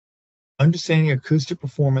Understanding Acoustic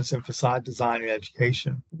Performance in Facade Design and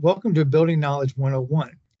Education. Welcome to Building Knowledge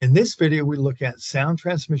 101. In this video, we look at Sound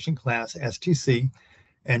Transmission Class STC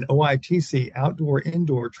and OITC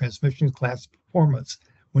Outdoor-Indoor Transmission Class Performance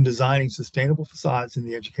when designing sustainable facades in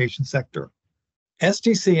the education sector.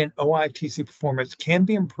 STC and OITC performance can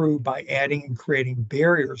be improved by adding and creating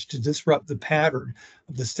barriers to disrupt the pattern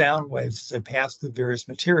of the sound waves as they pass through various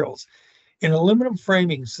materials. In aluminum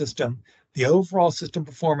framing system, the overall system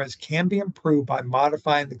performance can be improved by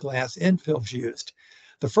modifying the glass infills used.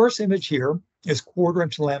 The first image here is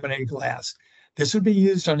quarter-inch laminated glass. This would be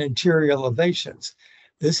used on interior elevations.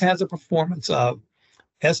 This has a performance of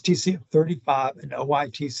STC of 35 and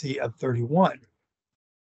OITC of 31.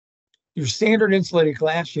 Your standard insulated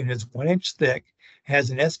glass unit is 1 inch thick, has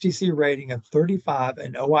an STC rating of 35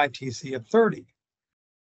 and OITC of 30.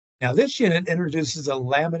 Now this unit introduces a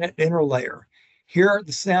laminate inner layer. Here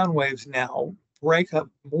the sound waves now break up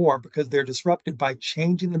more because they're disrupted by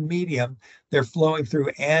changing the medium they're flowing through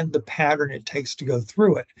and the pattern it takes to go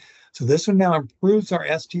through it. So this one now improves our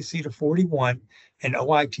STC to 41 and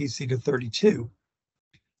OITC to 32.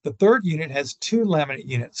 The third unit has 2 laminate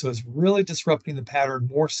units, so it's really disrupting the pattern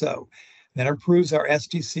more so. That improves our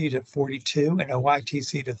STC to 42 and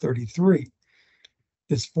OITC to 33.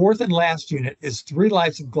 This fourth and last unit is 3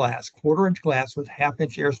 lights of glass, quarter-inch glass with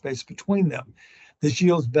half-inch airspace between them. This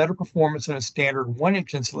yields better performance than a standard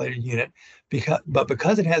 1-inch insulated unit,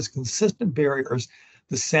 because it has consistent barriers,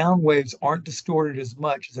 the sound waves aren't distorted as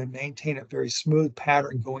much as they maintain a very smooth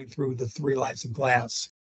pattern going through the 3 lights of glass.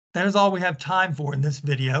 That is all we have time for in this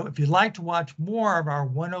video. If you'd like to watch more of our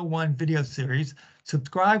 101 video series,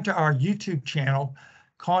 subscribe to our YouTube channel,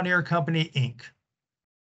 Kawneer Company, Inc.